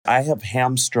I have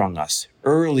hamstrung us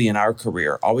early in our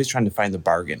career, always trying to find the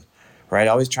bargain, right?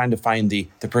 Always trying to find the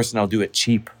person that'll do it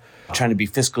cheap, trying to be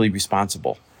fiscally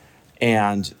responsible.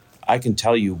 And I can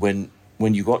tell you when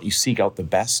you go out and you seek out the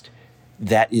best,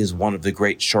 that is one of the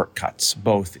great shortcuts,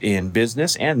 both in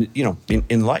business and,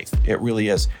 in life. It really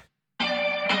is.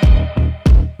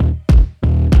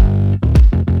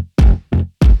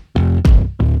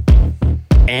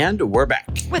 And we're back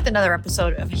with another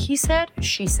episode of He Said,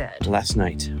 She Said. Last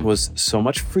night was so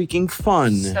much freaking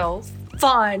fun. So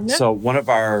fun. So one of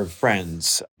our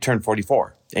friends turned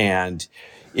 44. And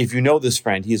if you know this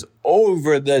friend, he's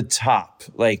over the top,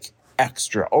 like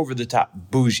extra, over the top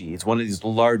bougie. He's one of these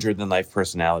larger than life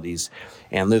personalities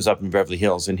and lives up in Beverly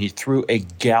Hills. And he threw a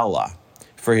gala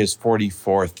for his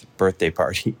 44th birthday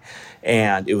party.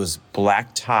 And it was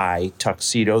black tie,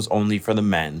 tuxedos only for the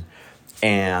men,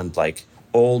 and like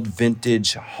old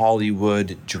vintage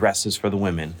Hollywood dresses for the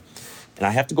women. And I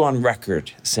have to go on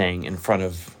record saying in front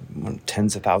of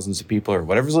tens of thousands of people or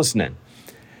whatever's listening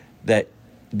that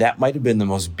might have been the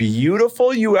most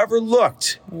beautiful you ever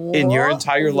looked in your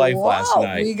entire life last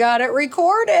night. We got it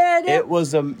recorded. It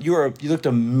was you looked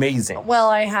amazing. Well,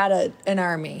 I had an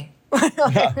army.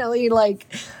 Really, like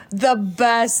the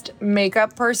best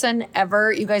makeup person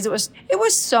ever. You guys, it was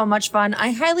so much fun.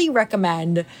 I highly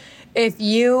recommend if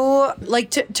you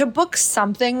like to book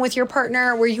something with your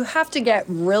partner where you have to get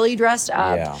really dressed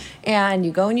up and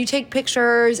you go and you take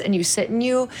pictures and you sit and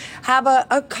you have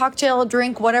a cocktail,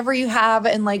 drink, whatever you have,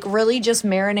 and like really just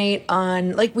marinate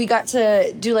on, like we got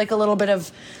to do like a little bit of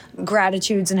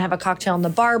gratitudes and have a cocktail in the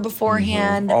bar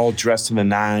beforehand. Mm-hmm. All dressed in the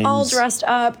nines. All dressed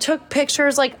up, took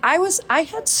pictures. Like I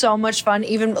had so much fun,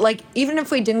 even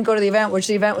if we didn't go to the event, which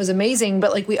the event was amazing,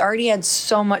 but like we already had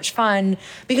so much fun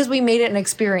because we made it an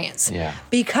experience. Yeah.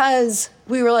 Because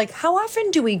we were like, how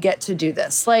often do we get to do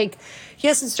this? Like,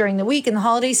 yes, it's during the week in the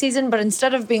holiday season, but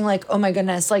instead of being like, oh my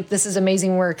goodness, like this is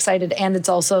amazing, we're excited, and it's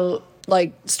also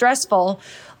like stressful,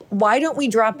 why don't we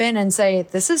drop in and say,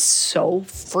 this is so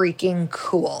freaking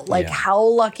cool? Like, how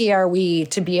lucky are we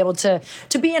to be able to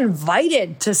be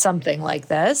invited to something like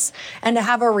this and to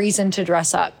have a reason to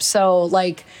dress up? So,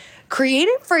 like, create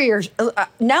it for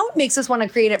now it makes us want to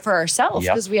create it for ourselves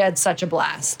because we had such a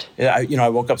blast. Yeah, I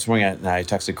woke up this morning and I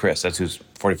texted Chris, that's whose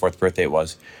 44th birthday it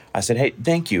was. I said, hey,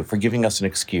 thank you for giving us an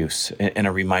excuse and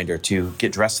a reminder to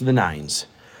get dressed to the nines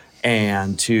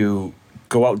and to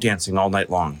go out dancing all night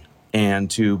long,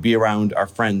 and to be around our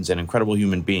friends and incredible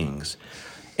human beings.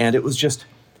 And it was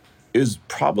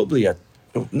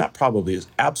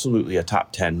absolutely a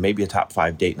top 10, maybe a top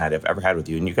 5 date night I've ever had with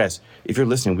you. And you guys, if you're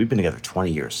listening, we've been together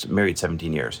 20 years, married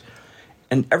 17 years.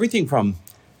 And everything from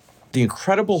the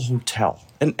incredible hotel.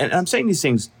 And I'm saying these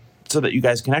things so that you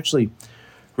guys can actually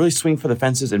really swing for the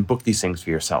fences and book these things for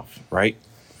yourself, right?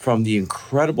 From the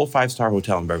incredible 5-star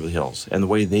hotel in Beverly Hills and the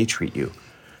way they treat you,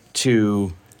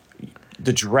 to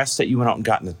the dress that you went out and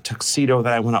got, and the tuxedo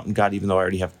that I went out and got, even though I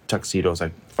already have tuxedos, I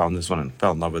found this one and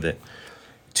fell in love with it,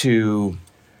 to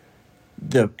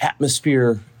the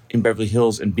atmosphere in Beverly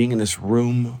Hills and being in this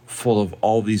room full of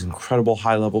all these incredible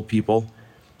high-level people.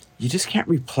 You just can't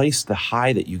replace the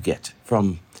high that you get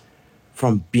from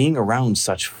being around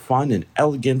such fun and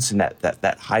elegance and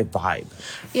that high vibe.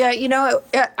 Yeah,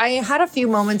 I had a few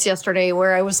moments yesterday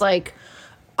where I was like,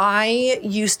 I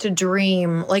used to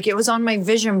dream, like it was on my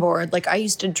vision board, like I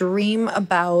used to dream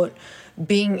about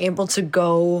being able to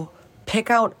go pick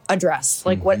out a dress,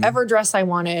 like whatever dress I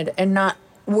wanted, and not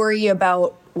worry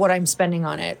about what I'm spending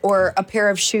on it, or a pair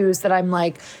of shoes that I'm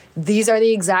like, these are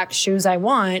the exact shoes I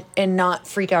want, and not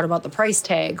freak out about the price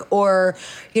tag. Or,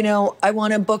 I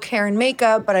want to book hair and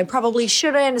makeup, but I probably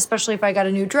shouldn't, especially if I got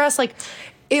a new dress. Like,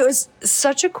 it was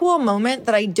such a cool moment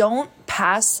that I don't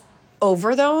pass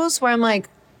over those, where I'm like,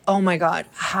 oh my God,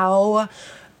 how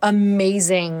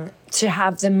amazing to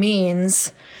have the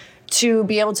means to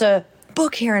be able to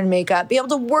book hair and makeup, be able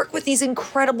to work with these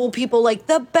incredible people, like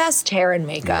the best hair and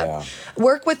makeup,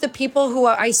 work with the people who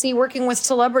I see working with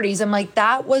celebrities. I'm like,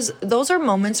 those are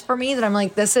moments for me that I'm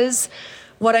like, this is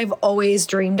what I've always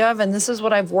dreamed of, and this is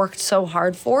what I've worked so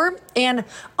hard for. And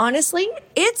honestly,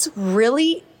 it's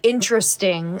really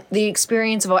interesting, the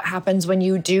experience of what happens when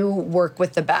you do work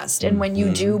with the best, and when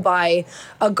you do buy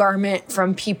a garment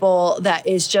from people that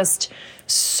is just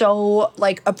so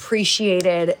like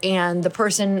appreciated, and the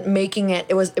person making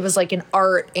it was like an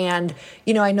art. And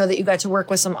I know that you got to work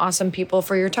with some awesome people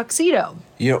for your tuxedo.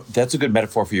 That's a good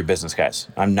metaphor for your business, guys.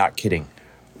 I'm not kidding.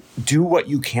 Do what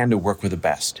you can to work with the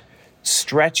best.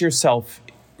 Stretch yourself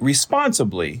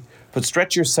responsibly, but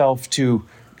stretch yourself to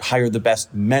hire the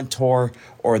best mentor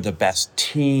or the best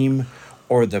team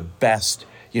or the best,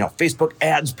 Facebook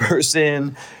ads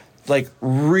person. Like,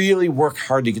 really work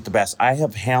hard to get the best. I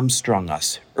have hamstrung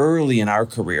us early in our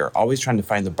career, always trying to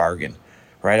find the bargain,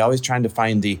 right? Always trying to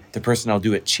find the person that'll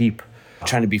do it cheap,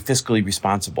 trying to be fiscally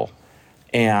responsible.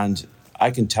 And I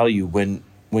can tell you, when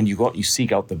you go out and you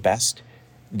seek out the best,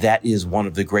 that is one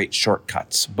of the great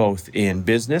shortcuts, both in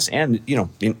business and,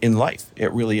 in life.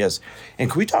 It really is.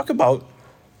 And can we talk about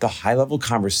the high-level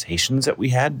conversations that we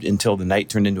had until the night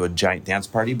turned into a giant dance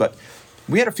party? But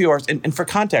we had a few hours, and for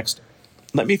context,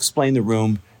 let me explain the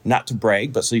room, not to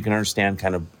brag, but so you can understand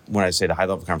kind of when I say the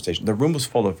high-level conversation. The room was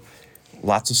full of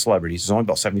lots of celebrities. There's only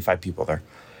about 75 people there.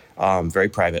 Very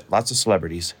private. Lots of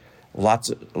celebrities. Lots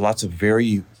of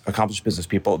very accomplished business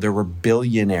people. There were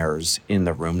billionaires in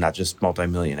the room, not just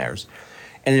multimillionaires.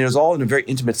 And it was all in a very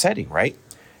intimate setting, right?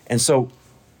 And so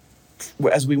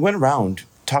as we went around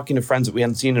talking to friends that we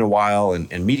hadn't seen in a while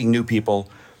and meeting new people,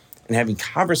 and having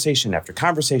conversation after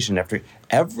conversation after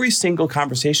every single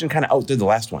conversation kind of outdid the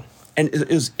last one. And it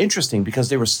was interesting because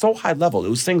they were so high level. It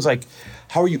was things like,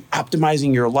 how are you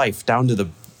optimizing your life down to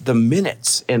the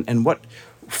minutes? And what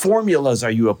formulas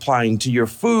are you applying to your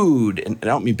food? And I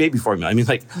don't mean baby formula. I mean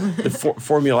like the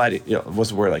formula, what's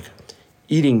the word? Like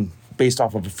eating based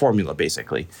off of a formula,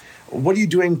 basically. What are you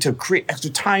doing to create extra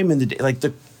time in the day? Like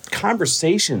the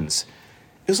conversations,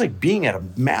 it was like being at a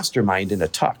mastermind in a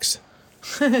tux.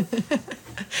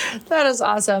 That is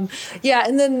awesome. Yeah,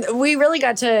 and then we really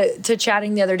got to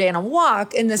chatting the other day on a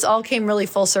walk, and this all came really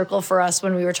full circle for us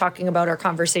when we were talking about our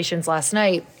conversations last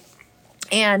night.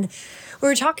 And we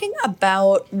were talking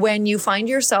about when you find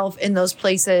yourself in those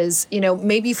places,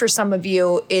 maybe for some of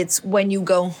you, it's when you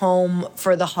go home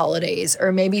for the holidays,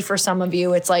 or maybe for some of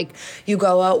you, it's like you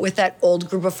go out with that old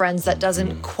group of friends that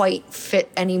doesn't quite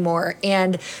fit anymore.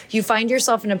 And you find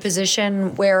yourself in a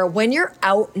position where when you're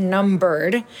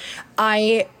outnumbered,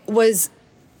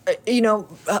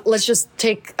 let's just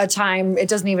take a time. It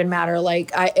doesn't even matter.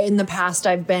 Like in the past,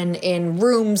 I've been in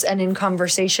rooms and in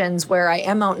conversations where I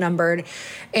am outnumbered.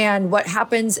 And what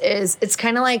happens is it's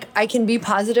kind of like I can be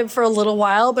positive for a little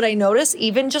while, but I notice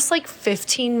even just like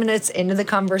 15 minutes into the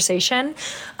conversation,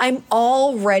 I'm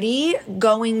already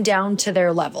going down to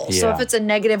their level. Yeah. So if it's a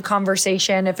negative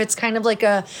conversation, if it's kind of like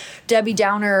a Debbie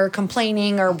Downer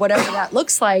complaining or whatever that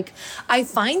looks like, I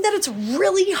find that it's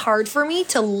really hard for me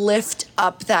to lift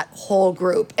up that whole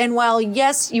group. And while,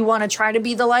 yes, you want to try to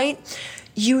be the light,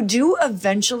 you do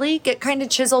eventually get kind of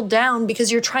chiseled down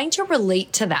because you're trying to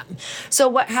relate to them. So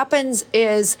what happens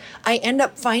is I end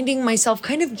up finding myself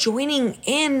kind of joining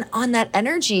in on that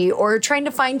energy, or trying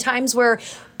to find times where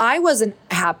I wasn't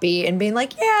happy and being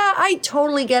like, yeah, I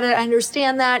totally get it. I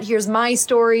understand that. Here's my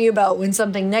story about when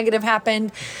something negative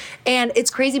happened. And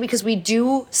it's crazy because we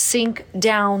do sink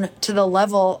down to the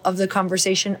level of the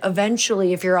conversation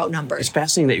eventually if you're outnumbered. It's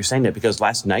fascinating that you're saying that, because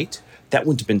last night, that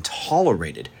wouldn't have been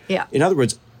tolerated. Yeah. In other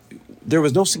words, there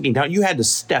was no sinking down. You had to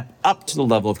step up to the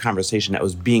level of conversation that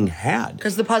was being had.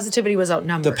 Because the positivity was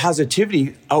outnumbered. The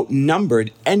positivity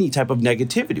outnumbered any type of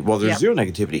negativity. Well, there's zero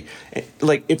negativity.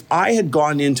 Like, if I had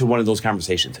gone into one of those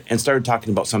conversations and started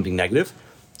talking about something negative,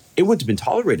 it wouldn't have been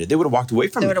tolerated. They would have walked away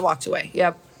from it. They would have walked away,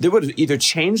 yep. They would have either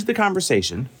changed the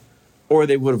conversation or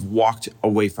they would have walked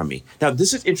away from me. Now,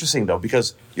 this is interesting, though,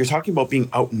 because you're talking about being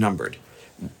outnumbered.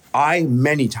 I,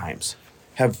 many times,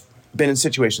 have been in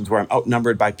situations where I'm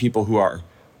outnumbered by people who are,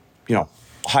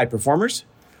 high performers,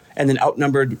 and then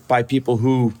outnumbered by people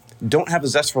who don't have a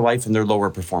zest for life and they're lower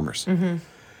performers. Mm-hmm.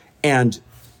 And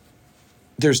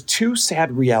there's two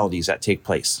sad realities that take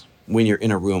place when you're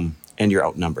in a room and you're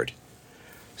outnumbered.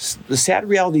 The sad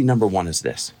reality number one is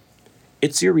this.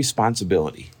 It's your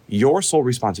responsibility, your sole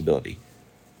responsibility,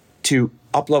 to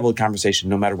up-level a conversation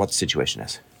no matter what the situation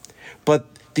is. But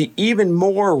the even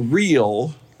more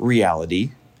real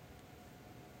reality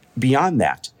beyond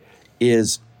that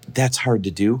is that's hard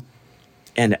to do.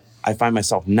 And I find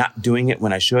myself not doing it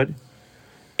when I should.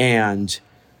 And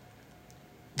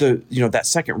that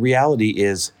second reality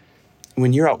is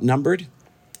when you're outnumbered,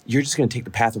 you're just going to take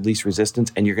the path of least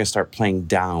resistance and you're going to start playing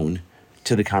down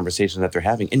to the conversation that they're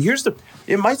having. And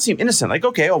it might seem innocent, like,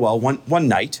 okay, one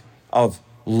night of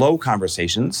low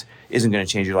conversations isn't going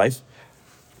to change your life.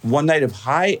 One night of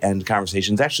high-end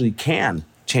conversations actually can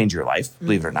change your life,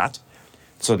 believe it or not.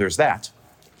 So there's that.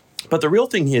 But the real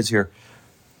thing is here,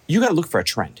 you got to look for a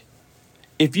trend.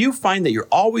 If you find that you're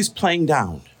always playing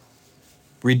down,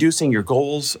 reducing your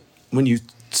goals when you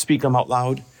speak them out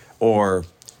loud, or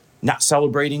not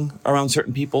celebrating around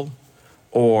certain people,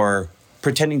 or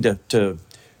pretending to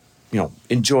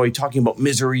enjoy talking about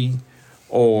misery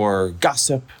or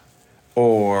gossip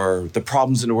or the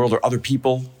problems in the world or other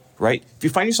people, right? If you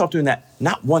find yourself doing that,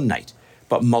 not one night,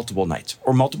 but multiple nights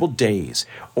or multiple days,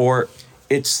 or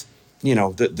it's,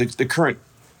 the current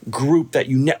group that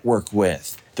you network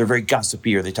with. They're very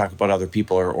gossipy, or they talk about other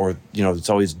people, or it's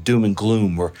always doom and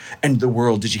gloom, or end of the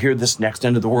world. Did you hear this next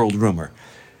end of the world rumor?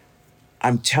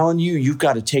 I'm telling you, you've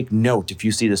got to take note. If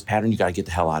you see this pattern, you got to get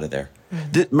the hell out of there.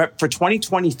 For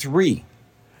 2023,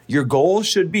 your goal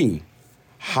should be,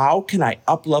 how can I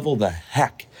up-level the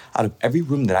heck out of every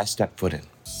room that I step foot in?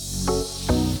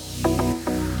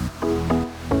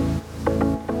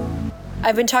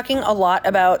 I've been talking a lot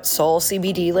about Soul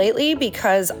CBD lately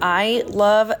because I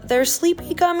love their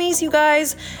sleepy gummies, you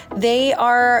guys. They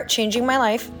are changing my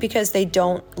life because they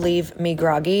don't leave me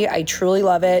groggy. I truly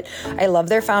love it. I love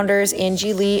their founders,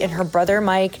 Angie Lee and her brother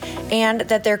Mike, and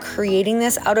that they're creating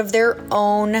this out of their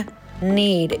own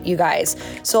need, you guys.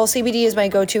 Soul CBD is my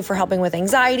go-to for helping with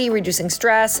anxiety, reducing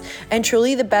stress, and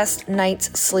truly the best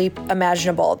night's sleep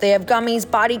imaginable. They have gummies,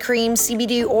 body cream,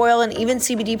 CBD oil, and even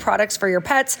CBD products for your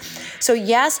pets. So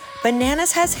yes,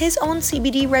 Bananas has his own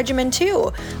CBD regimen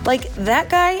too. Like, that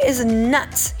guy is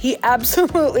nuts. He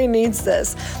absolutely needs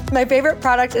this. My favorite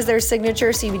product is their signature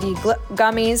CBD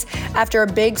gummies. After a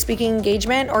big speaking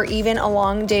engagement or even a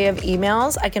long day of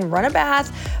emails, I can run a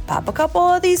bath, pop a couple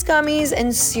of these gummies,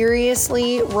 and seriously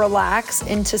relax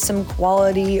into some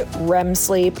quality REM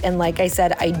sleep. And like I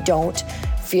said, I don't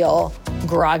feel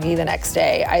groggy the next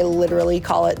day. I literally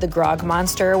call it the grog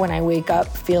monster when I wake up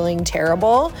feeling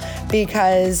terrible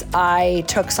because I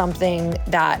took something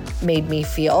that made me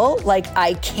feel like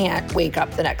I can't wake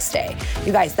up the next day.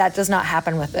 You guys, that does not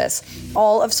happen with this.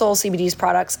 All of Soul CBD's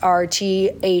products are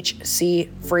THC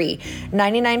free,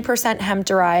 99% hemp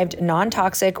derived,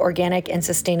 non-toxic, organic, and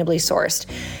sustainably sourced.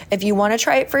 If you want to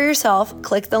try it for yourself,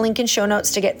 click the link in show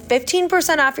notes to get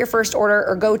 15% off your first order,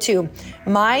 or go to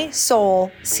My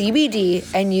Soul CBD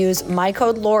and use my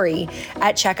code Lori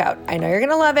at checkout. I know you're going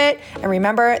to love it. And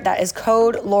remember, that is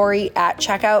code Lori at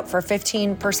checkout for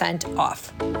 15%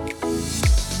 off.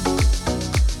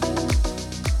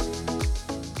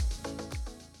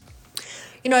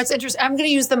 It's interesting. I'm going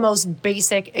to use the most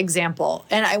basic example.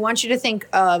 And I want you to think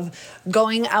of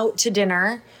going out to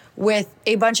dinner with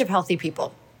a bunch of healthy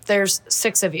people. There's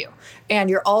 6 of you, and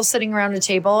you're all sitting around a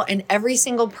table, and every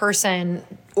single person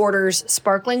orders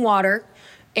sparkling water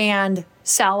and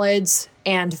salads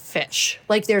and fish.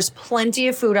 Like, there's plenty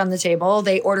of food on the table.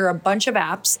 They order a bunch of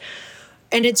apps,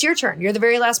 and it's your turn. You're the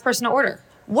very last person to order.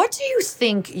 What do you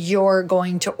think you're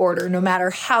going to order, no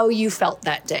matter how you felt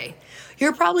that day?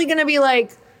 You're probably going to be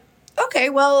like, okay,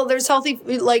 well, there's healthy,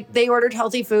 like, they ordered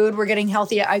healthy food. We're getting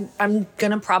healthy. I'm going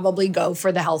to probably go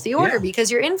for the healthy order because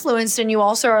you're influenced, and you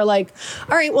also are like,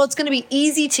 all right, well, it's going to be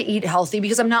easy to eat healthy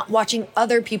because I'm not watching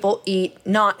other people eat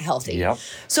not healthy. Yep.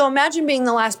 So imagine being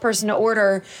the last person to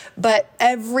order, but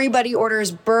everybody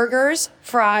orders burgers,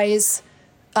 fries,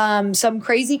 some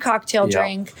crazy cocktail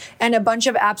drink, and a bunch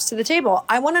of apps to the table.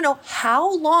 I want to know,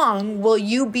 how long will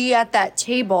you be at that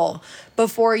table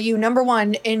before you, number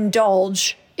one,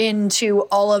 indulge into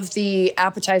all of the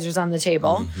appetizers on the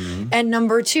table, and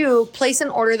number two, place an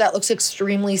order that looks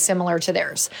extremely similar to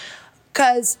theirs?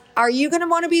 Because are you going to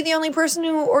want to be the only person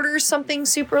who orders something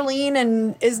super lean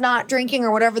and is not drinking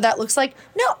or whatever that looks like?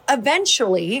 No,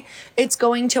 eventually it's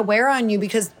going to wear on you,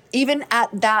 because even at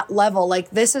that level,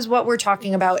 like, this is what we're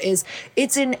talking about, is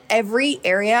it's in every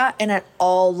area and at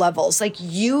all levels. Like,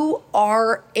 you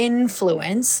are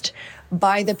influenced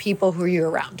by the people who you're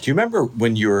around. Do you remember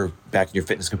when you were back in your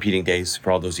fitness competing days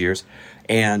for all those years,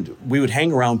 and we would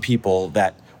hang around people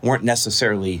that weren't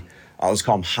necessarily, let's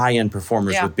call them high-end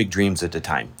performers with big dreams at the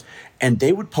time, and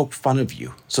they would poke fun of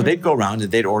you. So they'd go around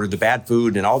and they'd order the bad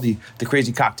food and all the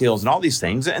crazy cocktails and all these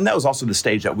things, and that was also the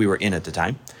stage that we were in at the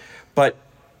time. But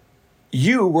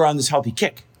you were on this healthy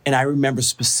kick. And I remember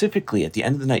specifically at the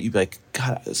end of the night, you'd be like,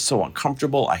 God, it's so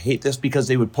uncomfortable. I hate this, because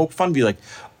they would poke fun, be like,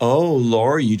 oh,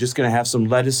 Lori, you just going to have some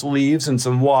lettuce leaves and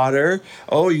some water?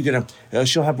 Oh, you're going to,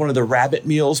 she'll have one of the rabbit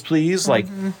meals, please? Like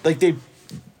they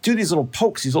do these little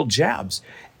pokes, these little jabs,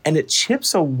 and it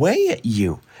chips away at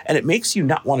you. And it makes you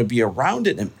not want to be around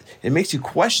it. And it makes you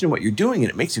question what you're doing. And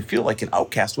it makes you feel like an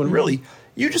outcast, when really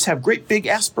you just have great big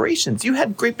aspirations. You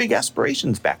had great big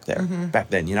aspirations back then,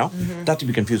 Not to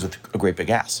be confused with a great big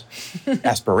ass.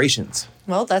 Aspirations.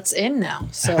 Well, that's in now.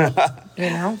 So,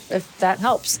 if that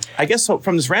helps. I guess so.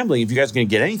 From this rambling, if you guys are going to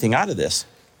get anything out of this,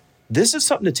 this is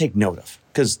something to take note of,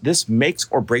 because this makes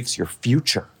or breaks your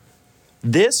future.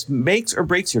 This makes or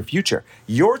breaks your future.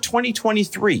 Your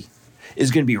 2023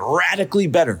 is going to be radically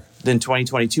better than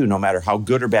 2022, no matter how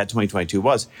good or bad 2022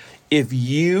 was, if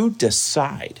you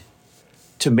decide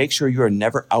to make sure you are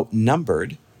never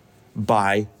outnumbered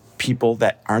by people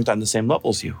that aren't on the same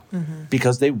level as you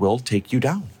because they will take you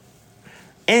down.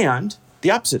 And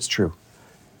the opposite's true.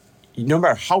 No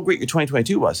matter how great your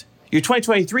 2022 was, your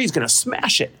 2023 is going to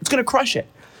smash it. It's going to crush it.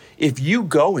 If you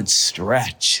go and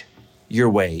stretch your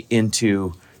way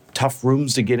into tough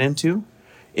rooms to get into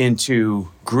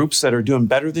groups that are doing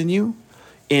better than you,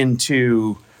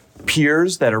 into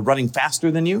peers that are running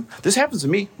faster than you. This happens to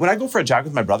me. When I go for a jog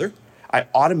with my brother, I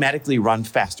automatically run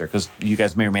faster because you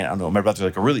guys may or may not know, my brother's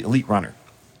like a really elite runner.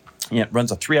 He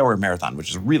runs a 3-hour marathon, which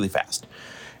is really fast.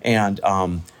 And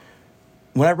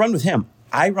when I run with him,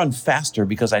 I run faster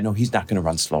because I know he's not going to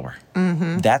run slower.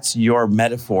 That's your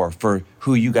metaphor for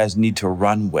who you guys need to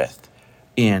run with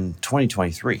in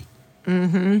 2023.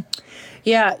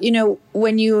 Yeah,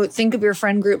 when you think of your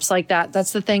friend groups like that,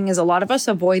 that's the thing is a lot of us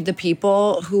avoid the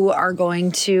people who are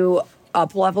going to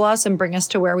up level us and bring us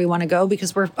to where we want to go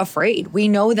because we're afraid. We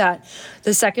know that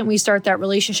the second we start that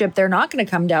relationship, they're not going to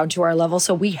come down to our level.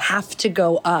 So we have to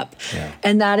go up. Yeah.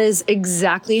 And that is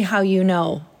exactly how you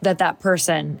know that that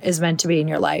person is meant to be in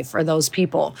your life, or those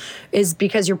people, is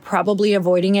because you're probably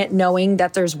avoiding it knowing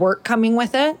that there's work coming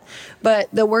with it. But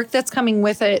the work that's coming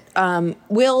with it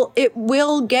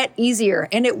will get easier,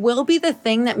 and it will be the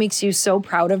thing that makes you so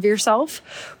proud of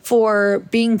yourself for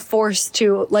being forced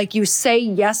to, like, you say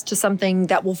yes to something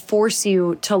that will force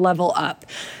you to level up.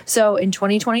 So in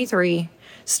 2023,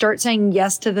 start saying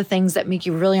yes to the things that make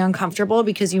you really uncomfortable,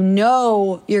 because you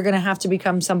know you're going to have to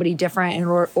become somebody different in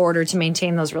order to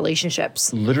maintain those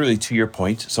relationships. Literally, to your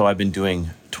point, so I've been doing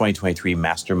 2023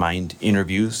 mastermind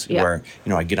interviews where,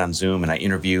 I get on Zoom and I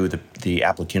interview the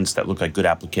applicants that look like good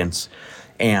applicants.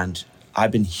 And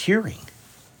I've been hearing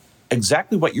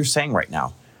exactly what you're saying right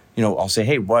now. I'll say,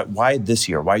 hey, why this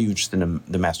year? Why are you interested in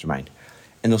the mastermind?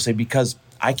 And they'll say, because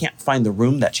I can't find the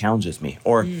room that challenges me.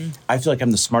 Or I feel like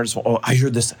I'm the smartest one. Oh, I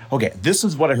heard this. Okay, this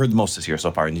is what I heard the most this year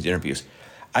so far in these interviews.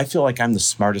 I feel like I'm the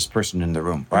smartest person in the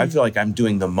room. Or I feel like I'm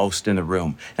doing the most in the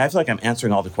room. And I feel like I'm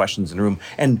answering all the questions in the room.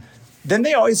 And then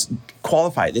they always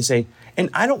qualify it. They say, and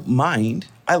I don't mind.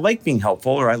 I like being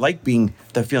helpful, or I like the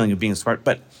feeling of being smart,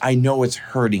 but I know it's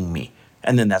hurting me.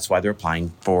 And then that's why they're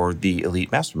applying for the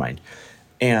Elite Mastermind.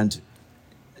 And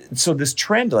so this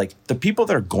trend, like the people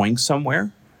that are going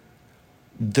somewhere,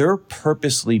 they're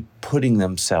purposely putting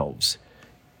themselves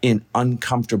in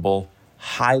uncomfortable,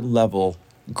 high-level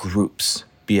groups,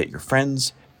 be it your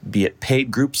friends, be it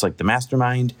paid groups like the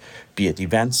mastermind, be it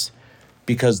events,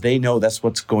 because they know that's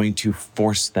what's going to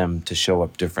force them to show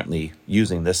up differently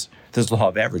using this law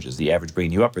of averages, the average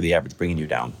bringing you up or the average bringing you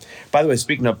down. By the way,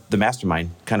 speaking of the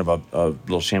mastermind, kind of a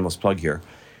little shameless plug here,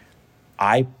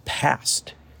 I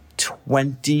passed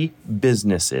 20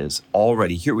 businesses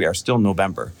already. Here we are, still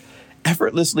November,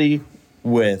 effortlessly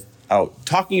without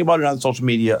talking about it on social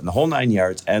media and the whole 9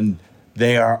 yards. And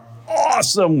they are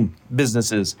awesome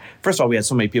businesses. First of all, we had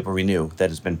so many people renew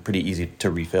that it's been pretty easy to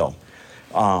refill.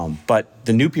 But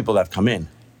the new people that have come in,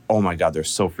 oh my God, they're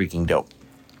so freaking dope.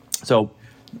 So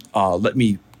let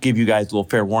me give you guys a little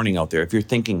fair warning out there. If you're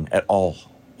thinking at all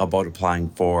about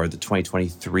applying for the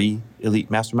 2023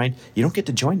 Elite Mastermind, you don't get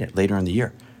to join it later in the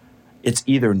year. It's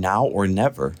either now or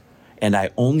never. And I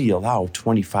only allow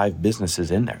 25 businesses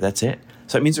in there. That's it.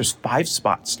 So it means there's 5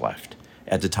 spots left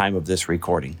at the time of this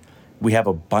recording. We have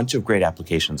a bunch of great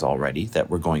applications already that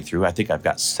we're going through. I think I've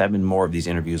got 7 more of these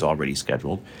interviews already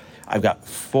scheduled. I've got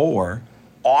 4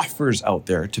 offers out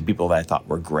there to people that I thought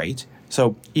were great.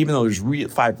 So even though there's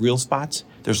 5 real spots,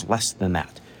 there's less than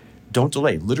that. Don't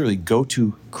delay. Literally go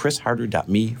to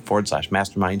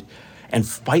chrisharder.me/mastermind and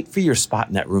fight for your spot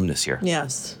in that room this year.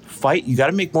 Yes. Fight. You got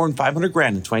to make more than $500,000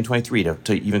 in 2023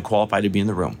 to even qualify to be in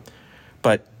the room.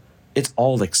 But it's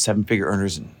all like 7-figure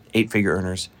earners and 8-figure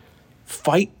earners.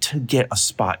 Fight to get a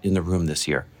spot in the room this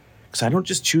year. Because I don't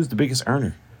just choose the biggest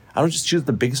earner. I don't just choose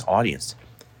the biggest audience.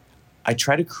 I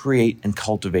try to create and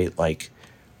cultivate like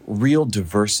real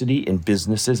diversity in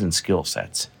businesses and skill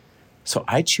sets. So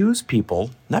I choose people,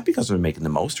 not because they're making the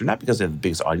most, or not because they have the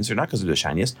biggest audience, or not because they're the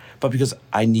shiniest, but because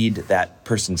I need that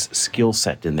person's skill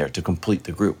set in there to complete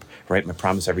the group, right? My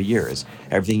promise every year is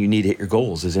everything you need to hit your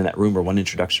goals is in that room or one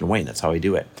introduction away, and that's how I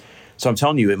do it. So I'm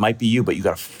telling you, it might be you, but you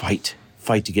got to fight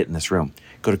to get in this room.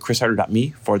 Go to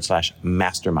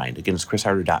chrisharder.me/mastermind. Again, it's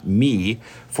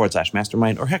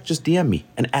chrisharder.me/mastermind, or heck, just DM me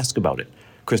and ask about it.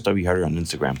 Chris W. Harder on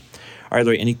Instagram. All right,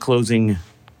 Lori, any closing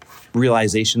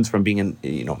realizations from being in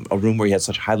a room where you had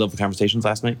such high-level conversations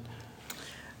last night?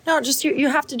 No, just you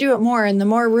have to do it more. And the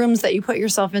more rooms that you put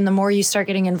yourself in, the more you start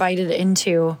getting invited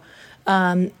into.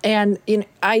 And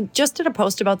I just did a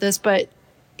post about this, but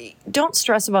don't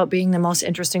stress about being the most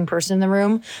interesting person in the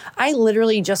room. I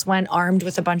literally just went armed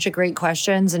with a bunch of great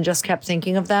questions and just kept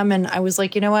thinking of them. And I was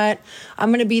like, you know what? I'm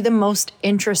going to be the most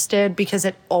interested because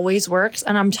it always works.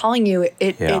 And I'm telling you,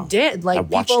 it did. Like,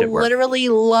 people literally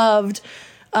loved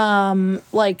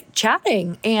like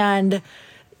chatting, and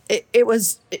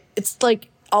it's like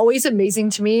always amazing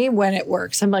to me when it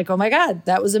works. I'm like, oh my God,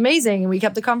 that was amazing. And we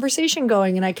kept the conversation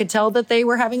going, and I could tell that they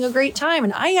were having a great time,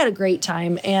 and I had a great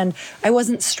time, and I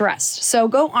wasn't stressed. So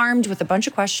go armed with a bunch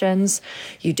of questions.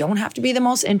 You don't have to be the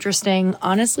most interesting.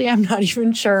 Honestly, I'm not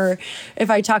even sure if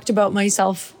I talked about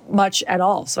myself much at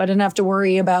all. So I didn't have to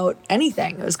worry about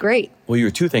anything. It was great. Well, you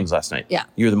were two things last night. Yeah.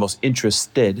 You were the most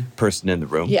interested person in the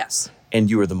room. Yes. And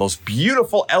you were the most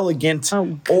beautiful, elegant,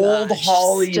 old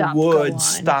Hollywood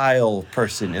style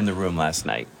person in the room last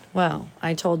night. Well,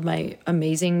 I told my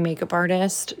amazing makeup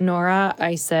artist, Nora,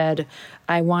 I said,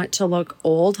 I want to look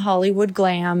old Hollywood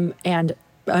glam and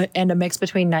a mix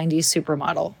between 90s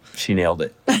supermodel. She nailed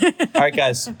it. All right,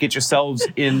 guys, get yourselves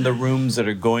in the rooms that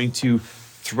are going to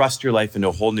thrust your life into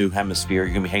a whole new hemisphere.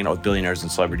 You're going to be hanging out with billionaires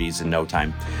and celebrities in no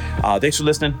time. Thanks for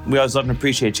listening. We always love and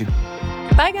appreciate you.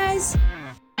 Bye, guys.